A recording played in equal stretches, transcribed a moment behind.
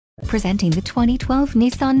presenting the 2012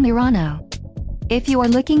 Nissan Murano. If you are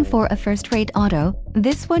looking for a first-rate auto,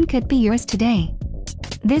 this one could be yours today.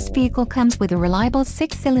 This vehicle comes with a reliable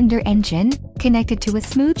 6-cylinder engine, connected to a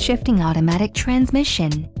smooth shifting automatic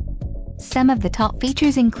transmission. Some of the top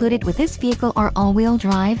features included with this vehicle are all-wheel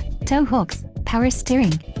drive, tow hooks, power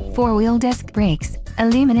steering, 4-wheel disc brakes,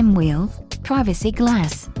 aluminum wheels, privacy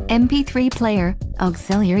glass, MP3 player,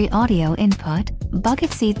 auxiliary audio input,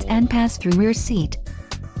 bucket seats and pass-through rear seat.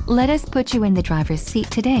 Let us put you in the driver's seat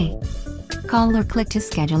today. Call or click to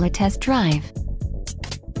schedule a test drive.